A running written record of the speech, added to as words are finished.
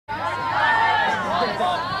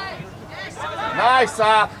Nice,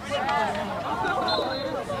 Op.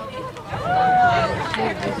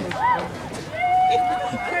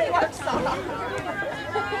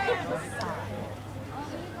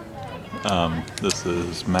 This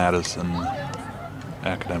is Madison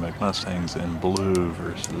Academic Mustangs in blue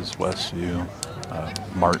versus Westview,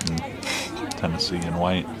 Martin, Tennessee in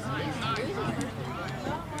white.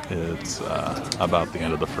 It's about the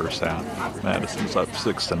end of the first half. Madison's up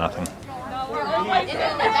 6-0. In the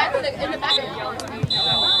back of the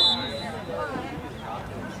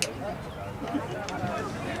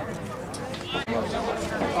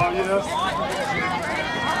Oh, yeah.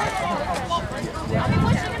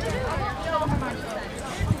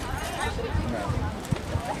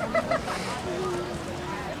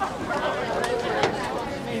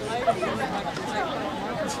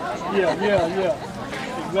 Yeah.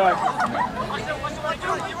 Exactly.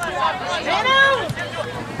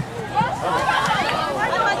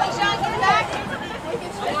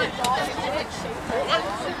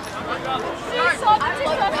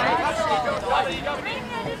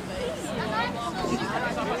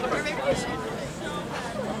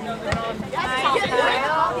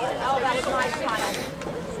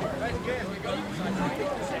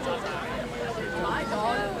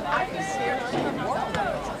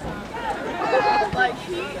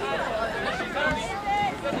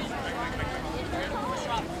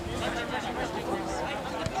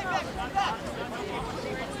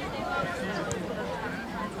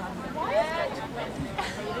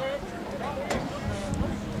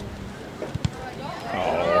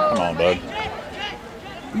 Oh, come on, bud.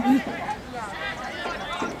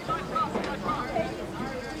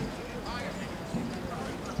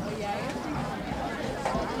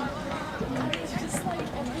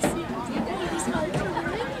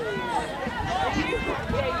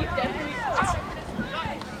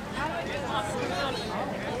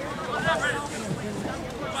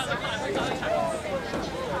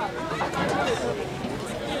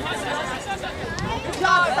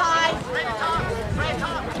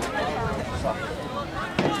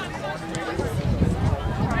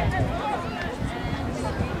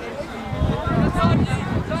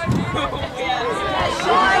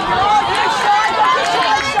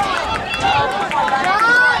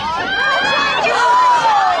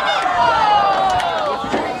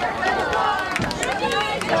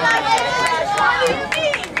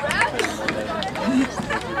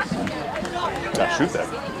 Shoot that.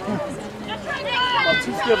 About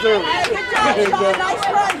 2 steps early. Good job, Sean. Nice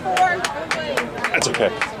run, Ford. That's okay.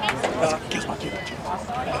 Guess my kid.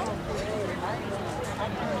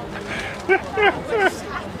 I'm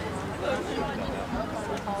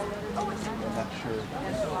not sure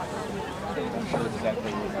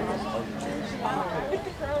exactly what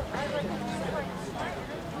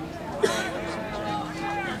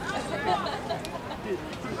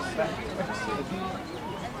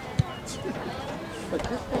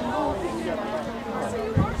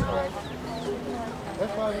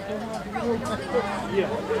that's why we came out. Yeah.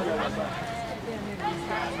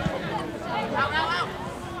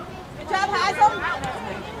 Good job, Haslam.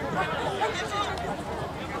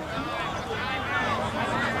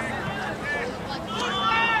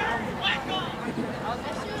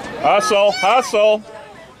 Hustle, hustle.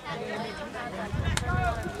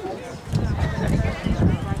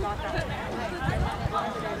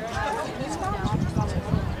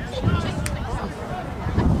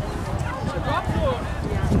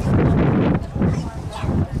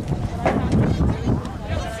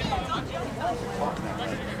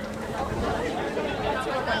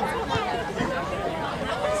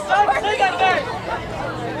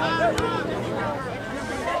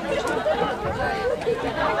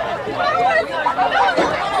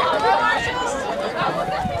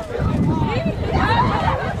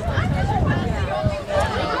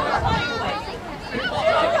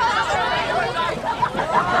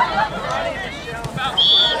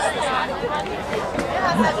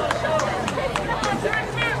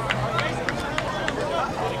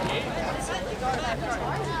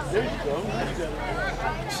 There you go.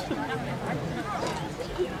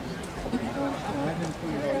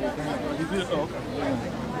 You did? Oh, okay.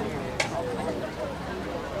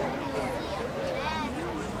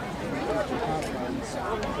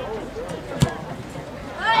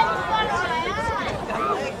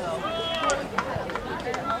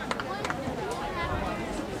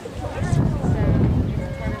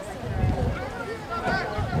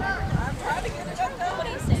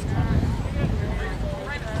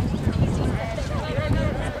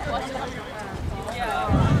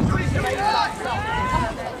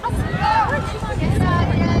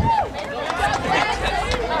 Yeah.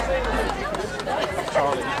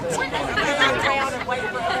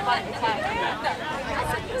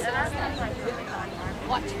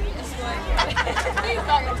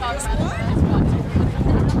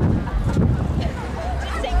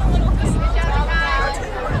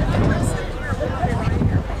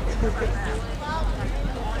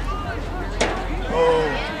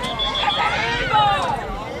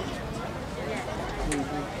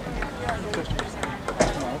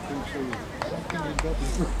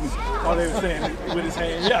 Oh, they were saying it with his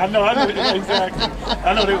hand. Yeah, I know exactly.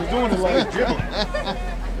 I know they were doing it like dribbling.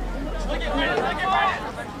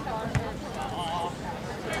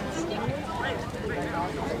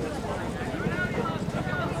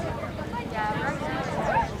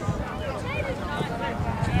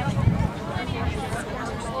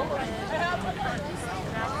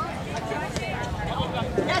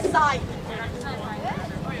 That side.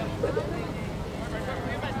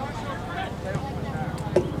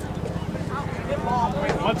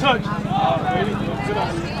 One touch. Lady, good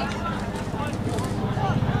on you.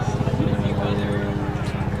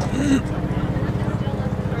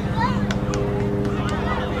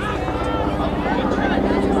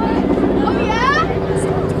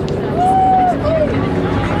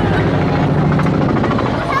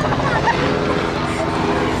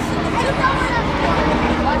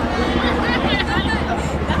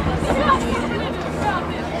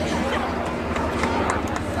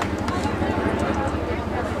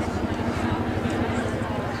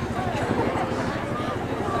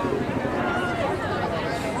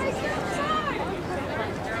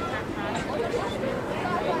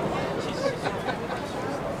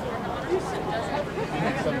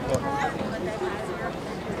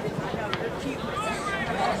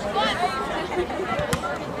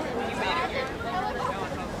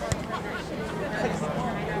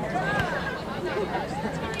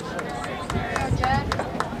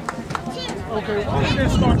 Okay, why did they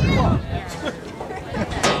start the clock?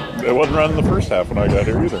 It wasn't running the first half when I got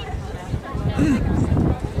here either.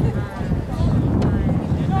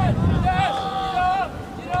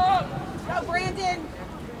 Go, Brandon.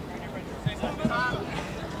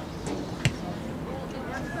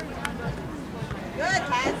 Good,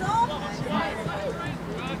 Hazel.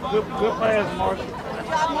 Good pass, Marshall. Good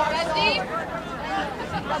job, Marshall.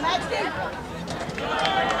 Go, Maxie.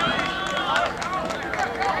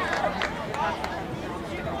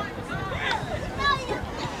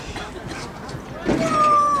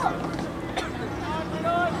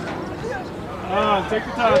 Take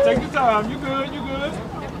your time, take your time. You good, you good.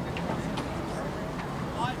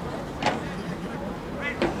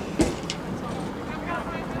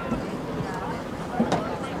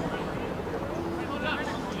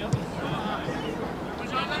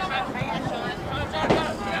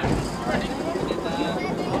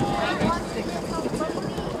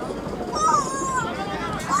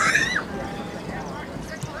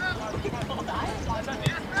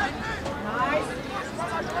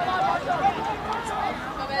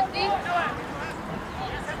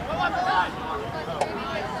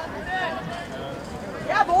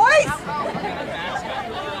 Yeah, boys.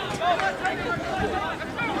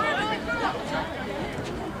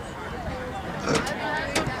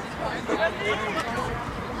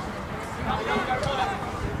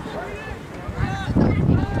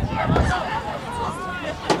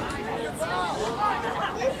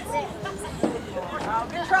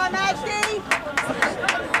 Good try, Maxie.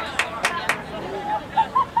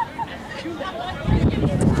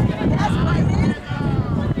 Yes, Brandon.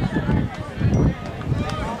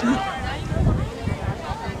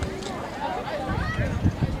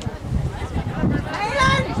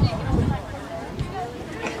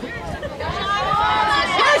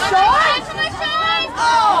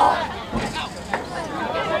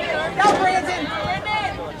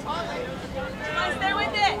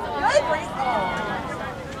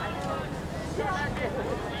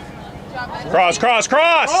 Cross, cross,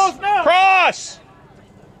 cross! Oh, snap. Cross!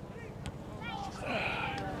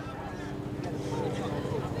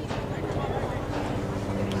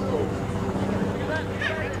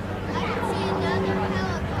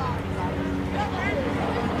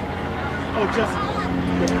 Oh, Jesse.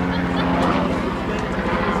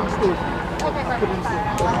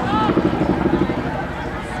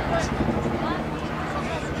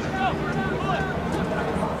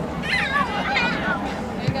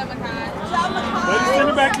 Send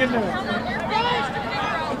it back in there.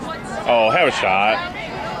 Oh, have a shot. You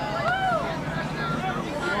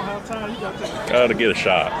don't have time, you got to. Gotta get a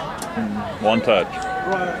shot. One touch.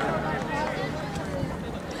 Right.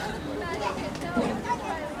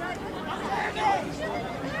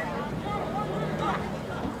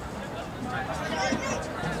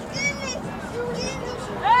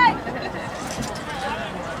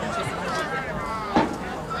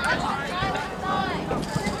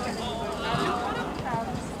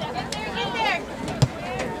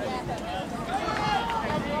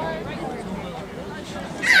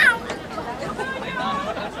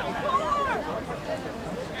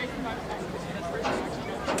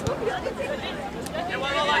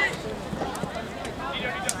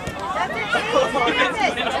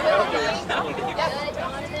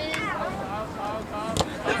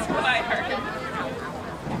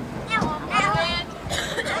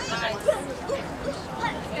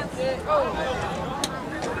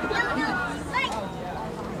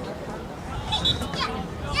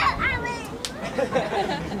 Honestly,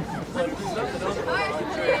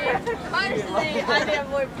 I think I'm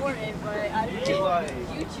more important, but I think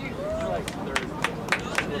you choose.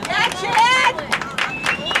 Yeah, Chad!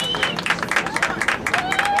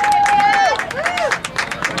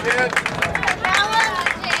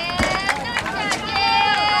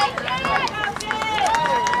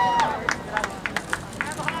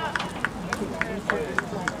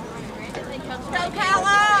 Go,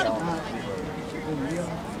 Callum!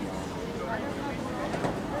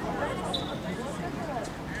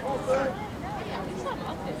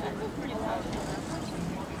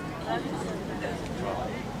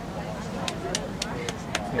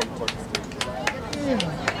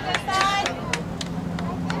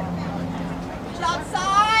 Shot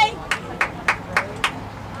side!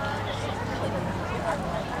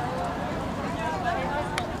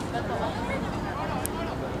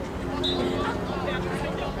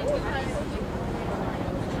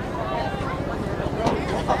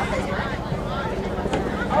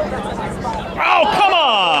 Oh, come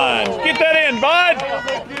on! Get that in, bud!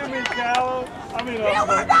 Give me, Callum. I mean,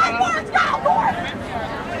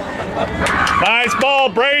 Nice ball,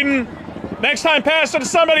 Braden. Next time, pass it to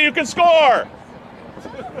somebody who can score.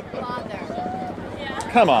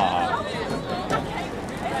 Come on.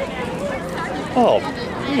 Oh,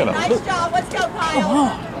 you know. Nice job. Let's go,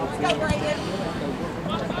 Kyle. Let's go, Brayden.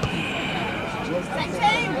 Same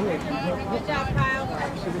team. Good job, Kyle.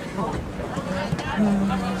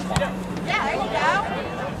 Yeah, there you go.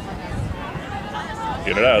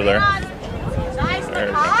 Get it out of there. Nice, There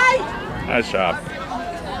you go. Mackay. Nice job.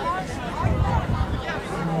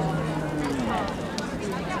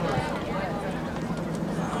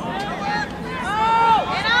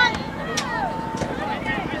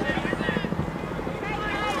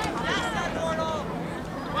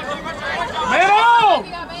 man on!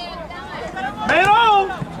 Man on!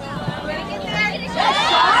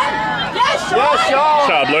 Yes, Sean. Yes, Sean.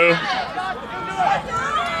 Good job, Lou.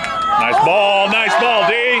 Nice ball,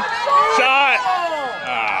 D. Shot.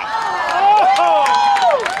 Ah.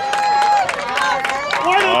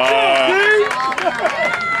 Why the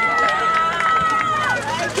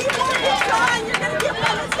Keep working, Sean. You're going to get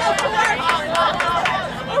one. Let's go for it.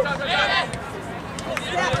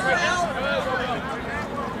 Step, Ralph.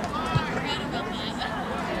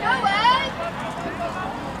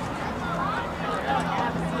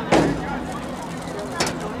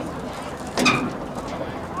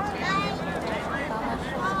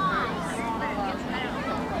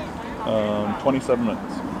 Um, 27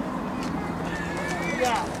 minutes.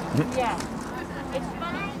 Yeah. It's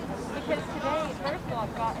funny because today, first of all,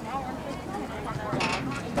 I've got an hour and 15 minutes on the clock.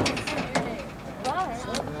 But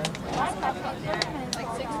last time I got 30 minutes, like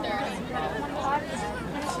 6:30.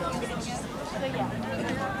 So yeah.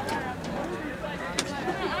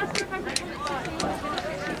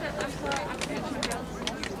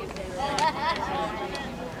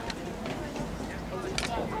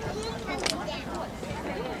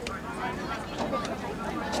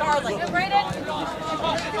 Charlie.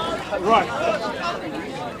 Right.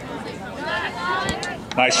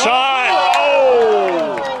 Nice shot.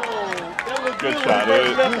 Oh! Good shot.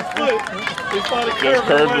 Just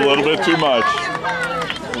curved a little bit too much.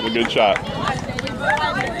 It was a good shot.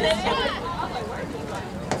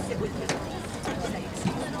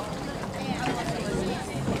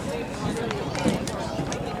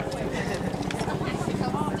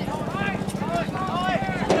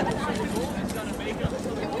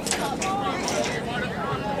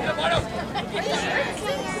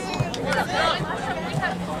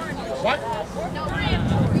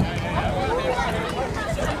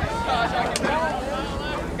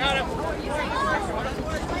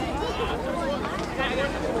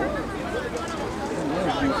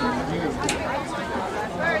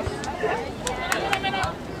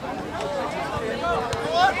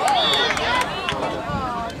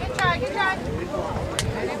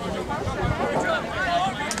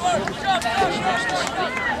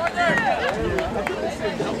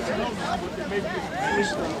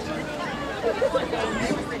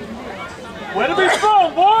 Way to be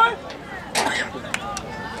strong, boy!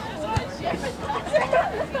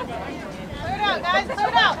 Clear it out, guys. Clear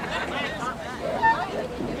it out.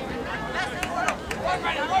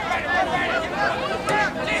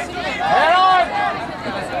 Head on.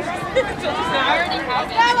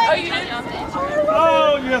 Oh, you didn't jump in.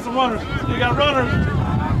 Oh, you got some runners. You got runners.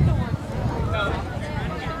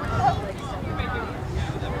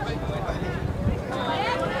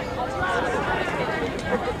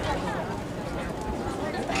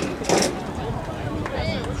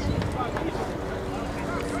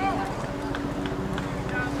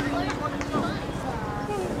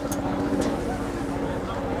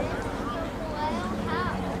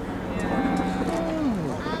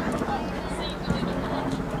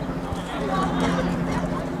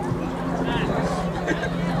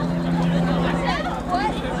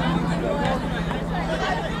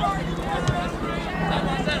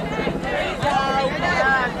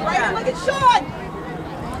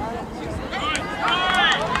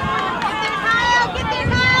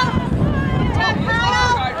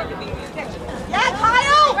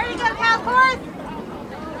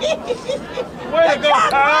 Way to go,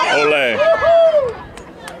 Kyle. Ole.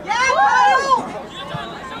 Yeah, Kyle!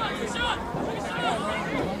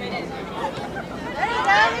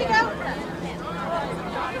 There you go.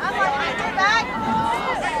 I'm like, get back.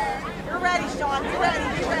 You're ready, Sean. You're ready.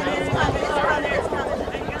 You're ready. It's coming. It's coming. It's coming.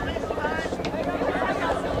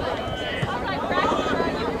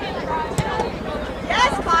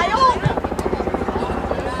 Yes, Kyle.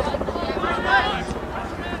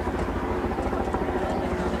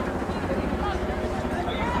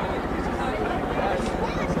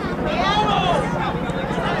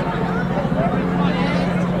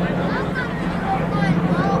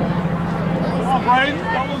 Come on, Brayden.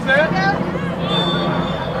 What was that?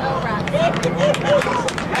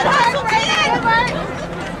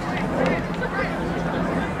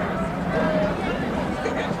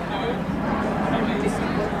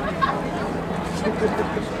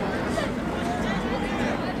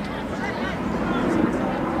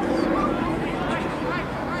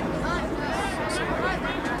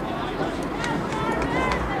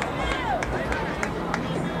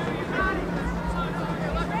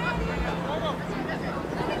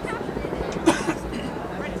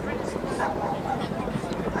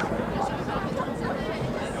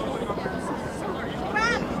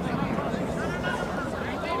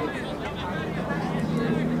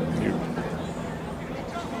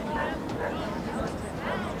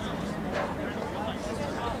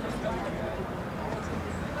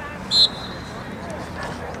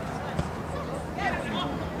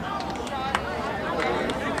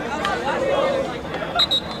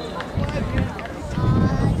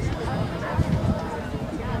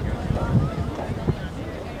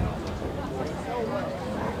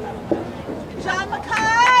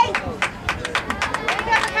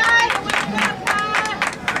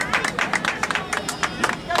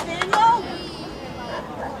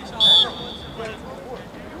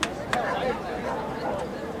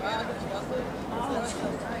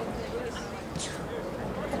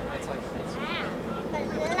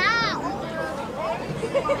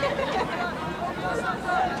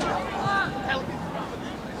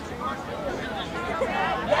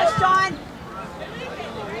 Yes, John.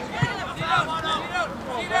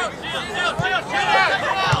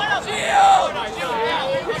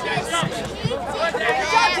 Good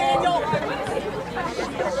shot, Daniel.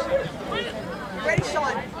 Ready,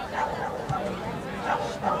 Sean.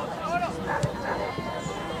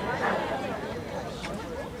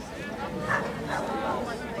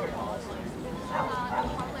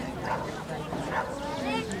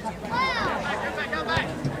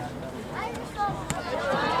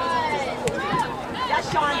 Yes,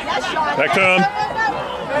 Sean. Yes, Sean. Back to him.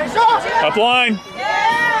 Up line.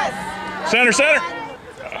 Yes. Center, center.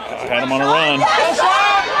 Had him on a run. Yes,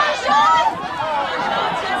 Sean. Yes, Sean.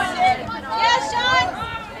 Yes, Sean.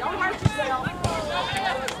 Don't hurt yourself.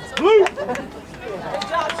 Blue. Good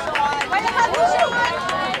job, Sean. Way to have you, Sean.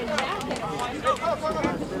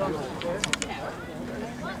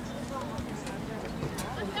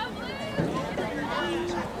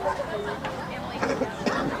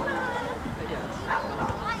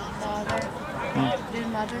 Did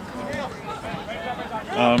Mother call?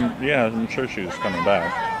 Yeah, I'm sure she was coming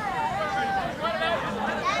back.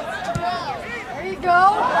 There you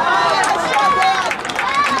go.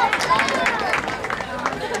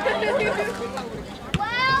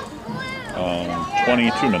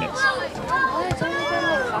 22 minutes. Oh, it's only been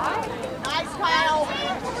like 5? Nice, Kyle.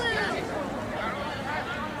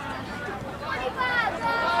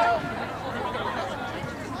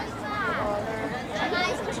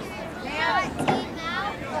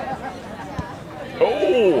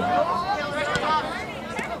 Oh!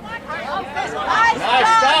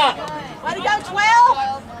 Nice stop. Way to go, 12.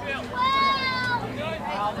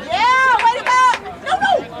 Yeah, way to go.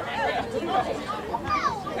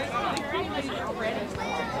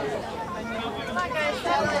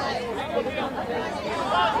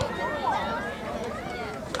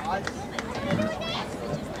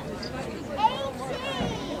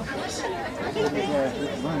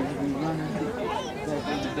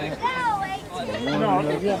 No,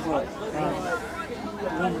 no.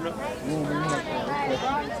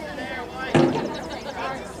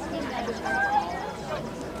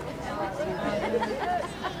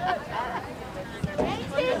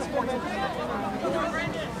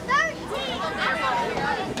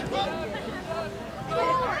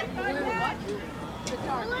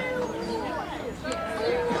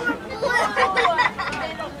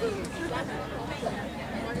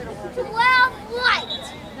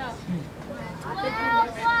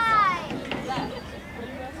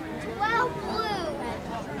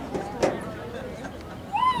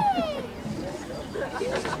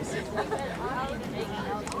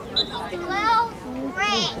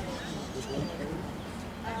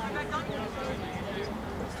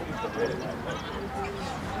 Let's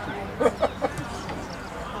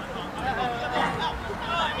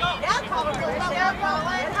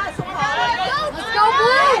go,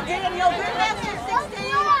 Blue! Daniel, good master 16.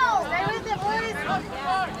 Stay with it, boys.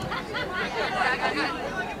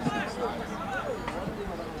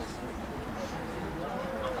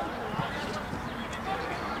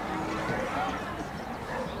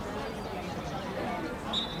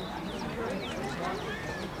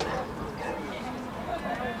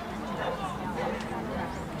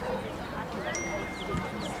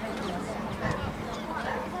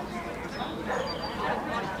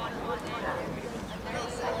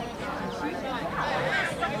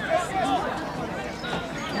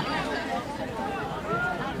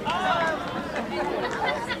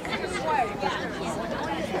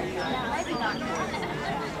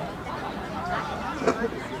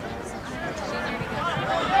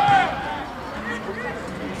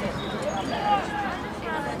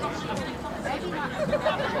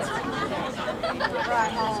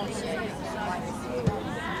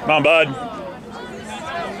 Come on, bud.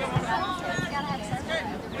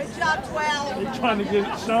 Good job, 12. They're trying to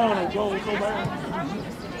get Sean a goal so bad.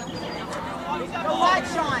 Go wide,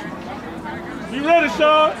 Sean. You ready,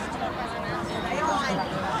 Sean? Stay on.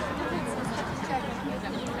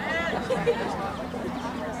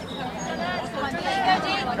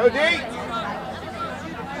 Go deep.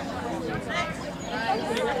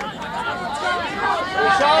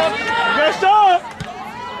 Sean. Good Sean.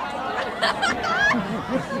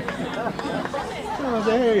 Oh,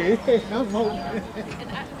 hey, I'm open.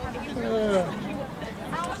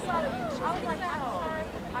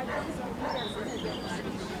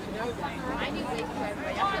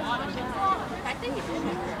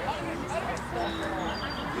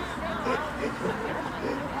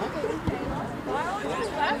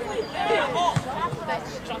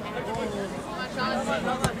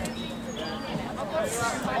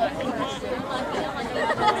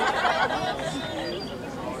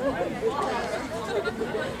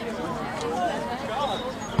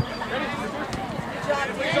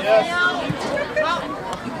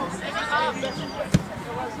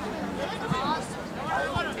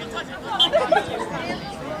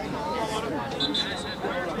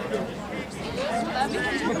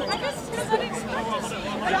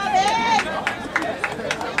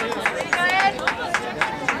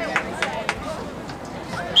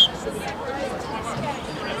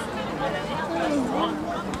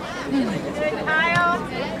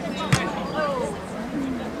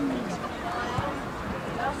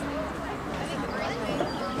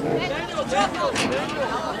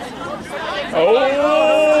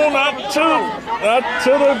 Oh, not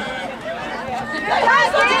to the.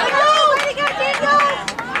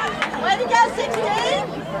 Way to go, 16!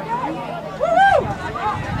 Woo-hoo!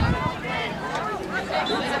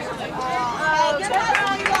 Oh, good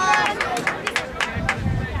run, guys.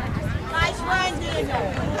 Nice run, Daniel.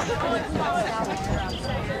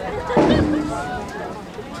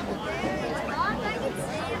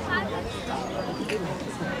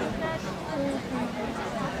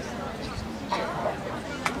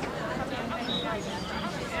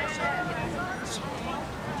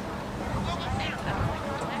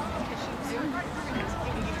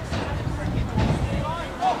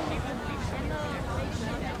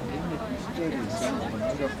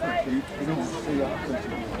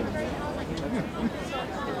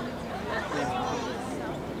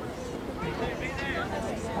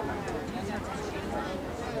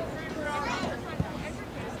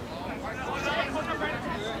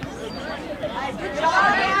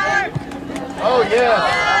 Oh, yeah.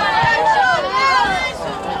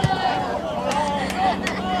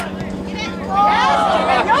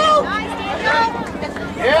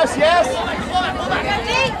 Yes, yes.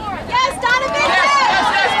 Yes, Donovan! Yes,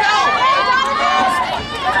 go!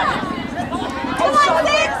 Come on,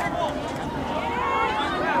 6!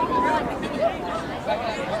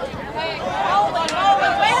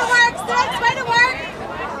 Way to work, 6! Way to work!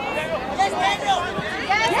 Yes, Daniel!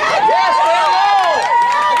 Yes, Yes,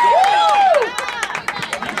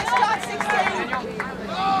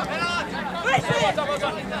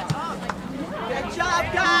 good job,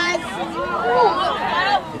 guys!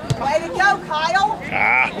 Way to go, Kyle! There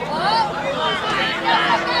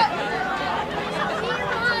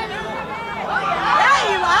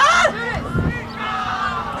you are!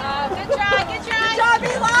 Good try, good try! Good job,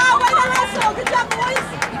 Eli! Way to hustle! Good job, boys!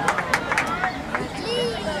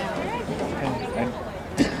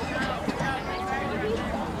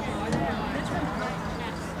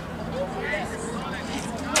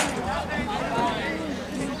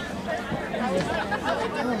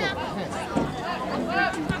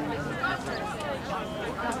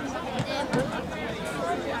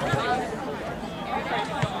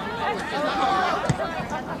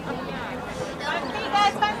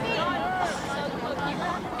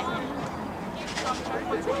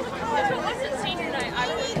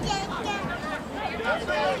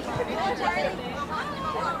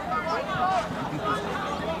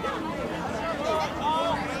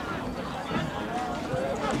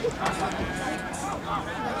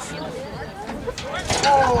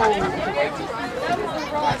 Yeah,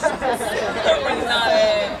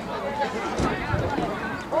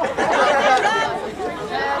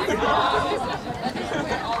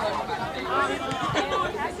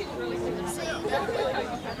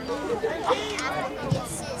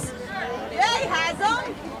 he has them.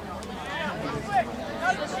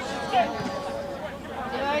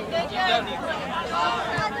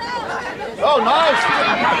 Oh, nice.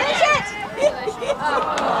 Finish it.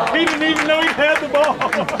 He didn't even know he had the ball.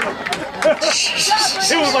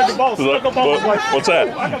 It was like the ball stuck up on him. Like, What's that?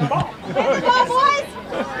 I got the ball. Come on, boys.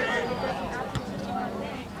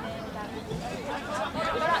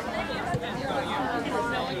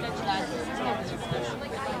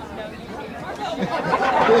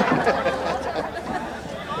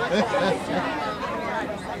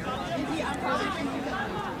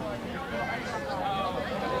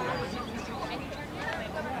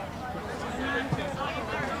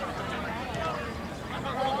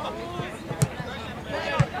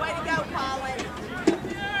 Way to go, Colin.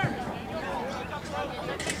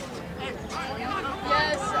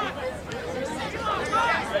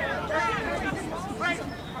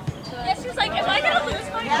 Yes, she was like, am I gonna lose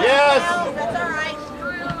my Yes. Oh, that's all right.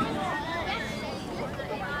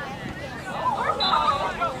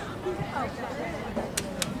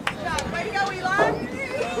 Way to go, Eli.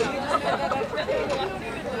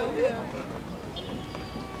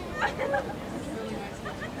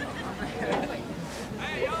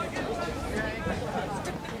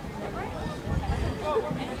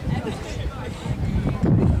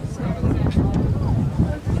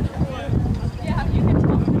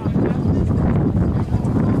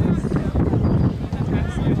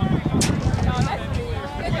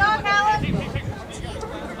 Good dog, Alan.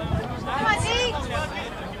 Come on, Dee.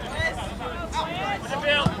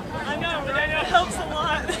 I know, but that helps a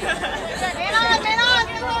lot. Man on, man on.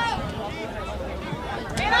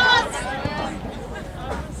 Man on.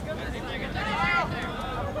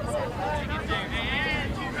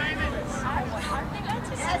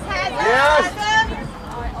 Yes, has him. Yes. Has him.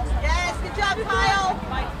 Yes, good job, Kyle.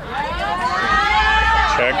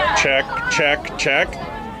 Check.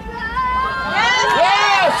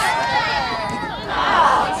 Yes.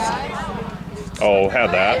 Oh,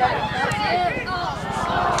 had that.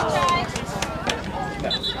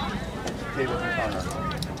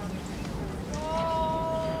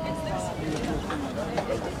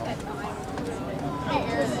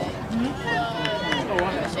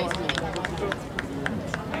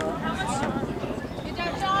 Good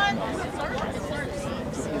job, Sean.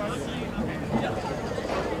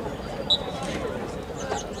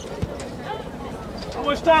 How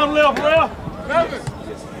much time left, Ralph?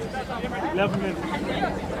 11 minutes. Good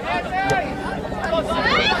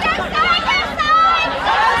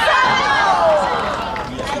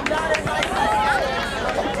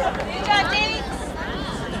job, Dee.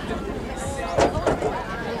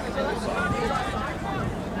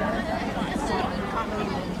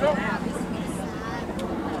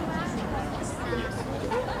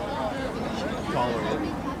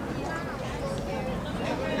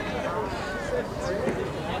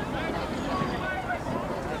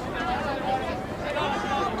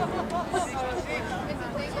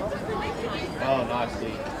 Oh, nice,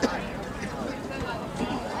 Steve.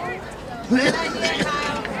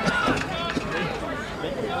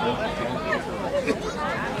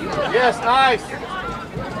 Yes, nice.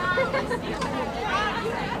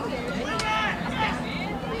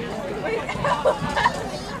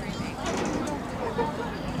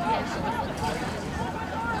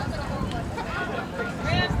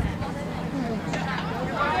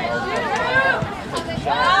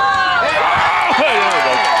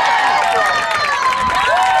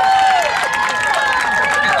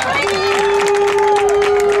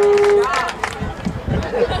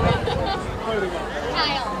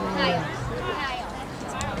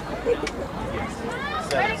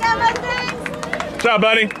 Ready to go, Mustangs? What's up,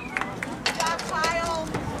 buddy? Good job, Kyle.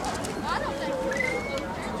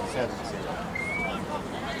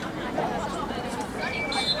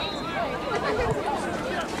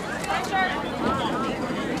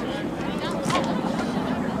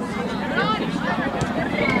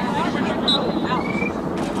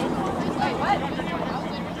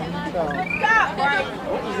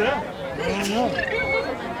 What was that? I don't know.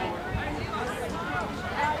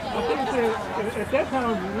 I think it said, at that time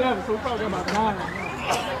it was 11, so we probably got about 9 now.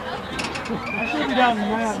 I should be down to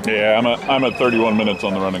 9. Yeah, I'm at 31 minutes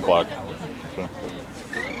on the running clock. So.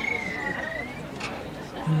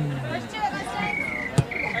 Let's do it, Mustangs.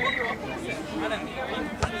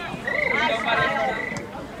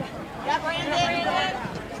 Yeah, Brandon.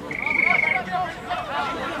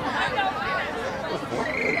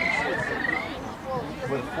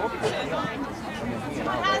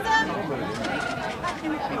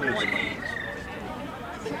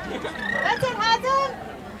 That's it, Hazel.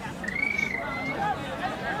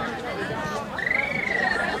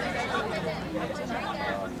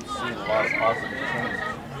 Seeing a lot of positive change.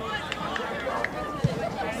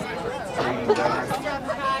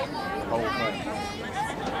 Whole thing.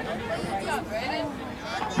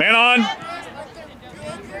 Man on.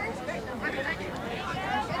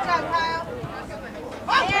 Good job, Kyle.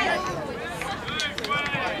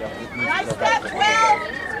 Nice step, 12.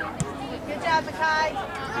 Good job, Makai.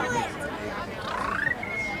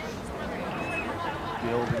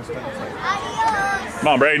 Come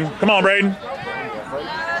on, Braden. Come on, Braden. Good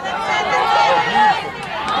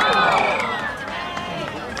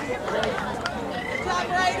job,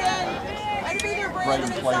 Brayden. Way to be there, Brayden.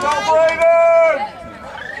 Brayden played. Go,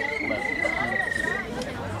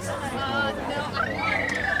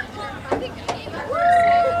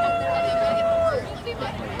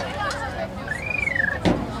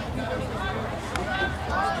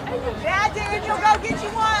 yeah, Daniel, go get you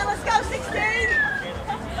one. Let's go, 16.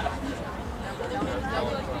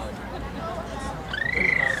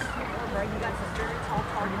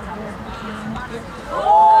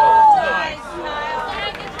 Oh, nice, Kyle.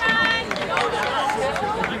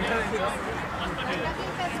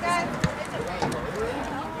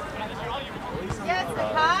 Yes,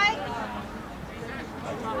 Makai.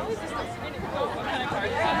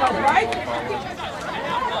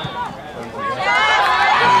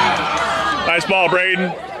 Nice ball,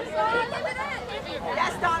 Braden.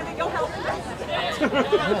 Yes, Donovan, go help him.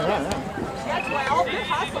 That's 12. Good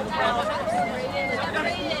hustle, 12.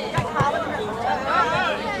 Got Colin.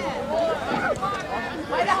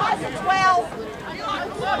 Way to hustle, 12.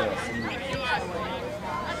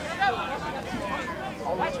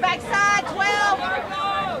 Watch backside, 12.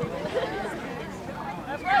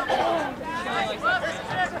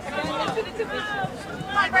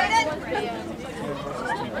 Come on, Brayden.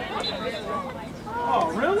 Oh,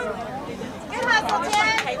 really? Good hustle, Jen.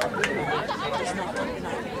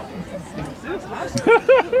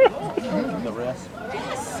 The rest.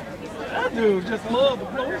 That dude just loved the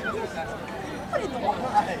floor.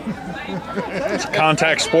 It's a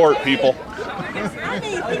contact sport, people.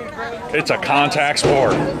 It's a contact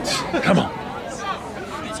sport. Come on.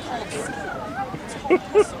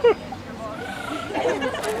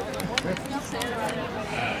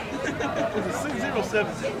 It's a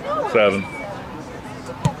 6-0-7. 7.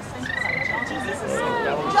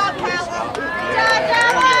 Good job, Callum. Good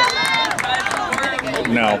job,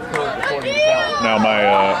 Now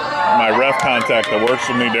my ref contact that works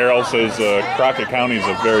with me, Daryl, says Crockett County is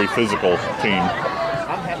a very physical team.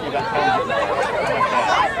 I'm happy about how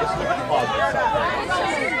this is the positive side.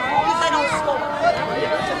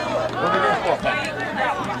 We're going to score back.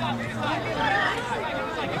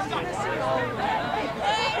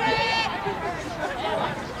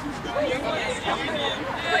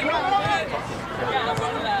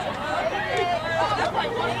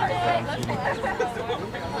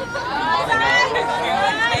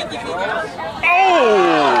 Oh!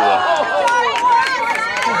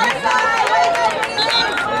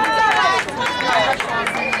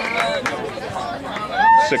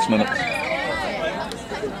 6 minutes.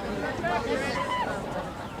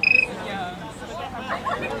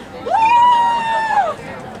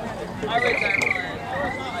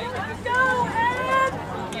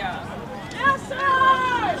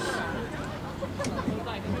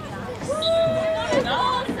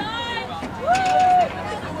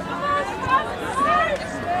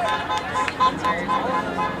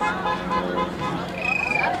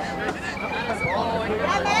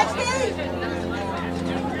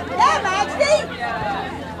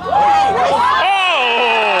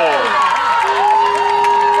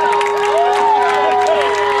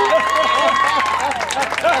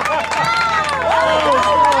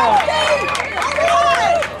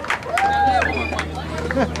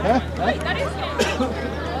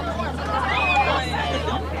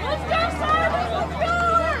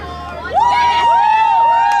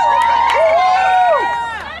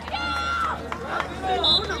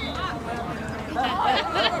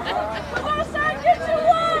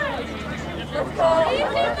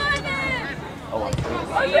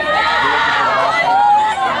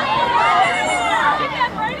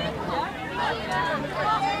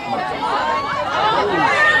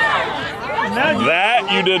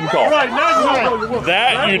 That you didn't call. Right, now you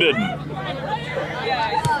That you didn't.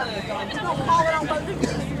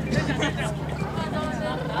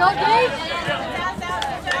 Go, Dave.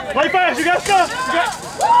 play fast, you got stuff. You got...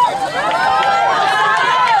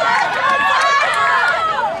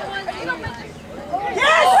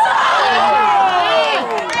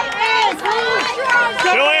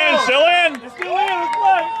 Still in, still in. It's still in, let's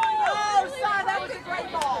play.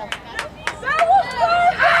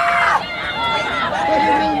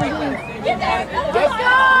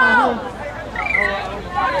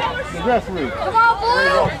 referee. Come on,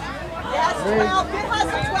 Blue! Yes, 12. Good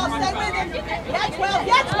hustle, 12. Stay with him. Yeah, 12.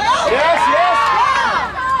 Yeah, 12. Yes, yes.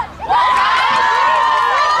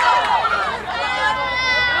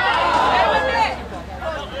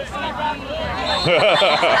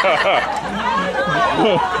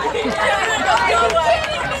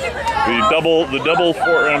 The double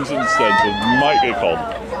 4Ms instead, so might get called.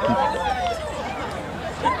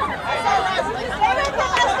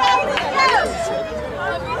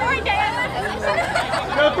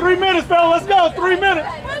 Go 3 minutes, fella. Let's go. 3 minutes.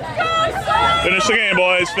 Finish the game,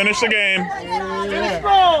 boys. Finish the game. Finish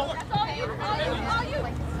strong.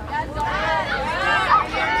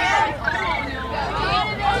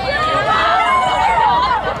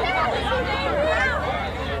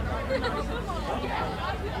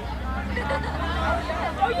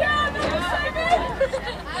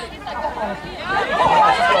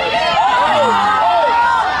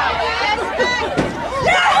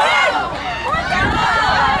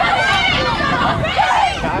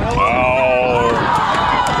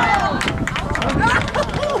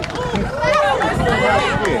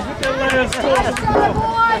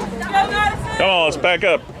 Come on, let's back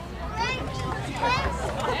up.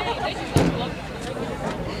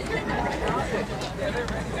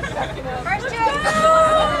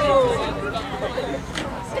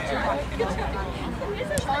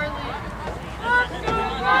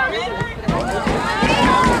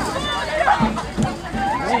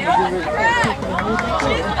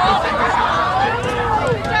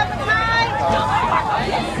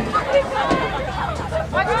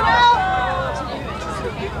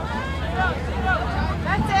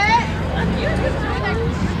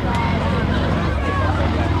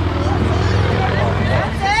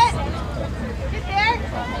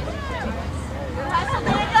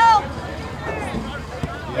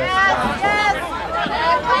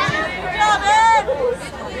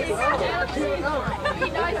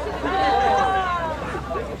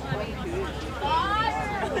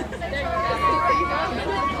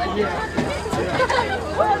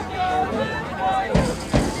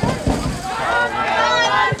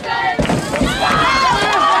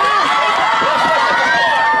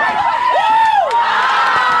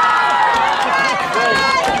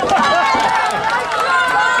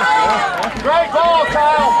 Great ball,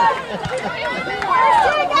 Kyle.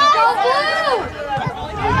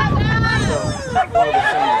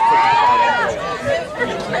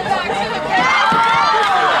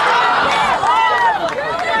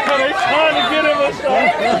 They're trying to get him a start.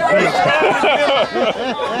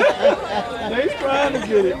 They're trying to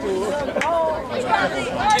get it to him.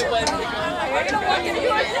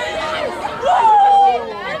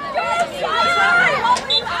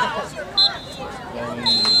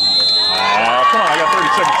 Come on, I got 30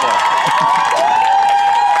 seconds left.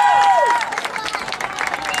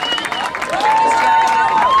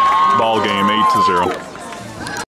 Ball game, 8-0.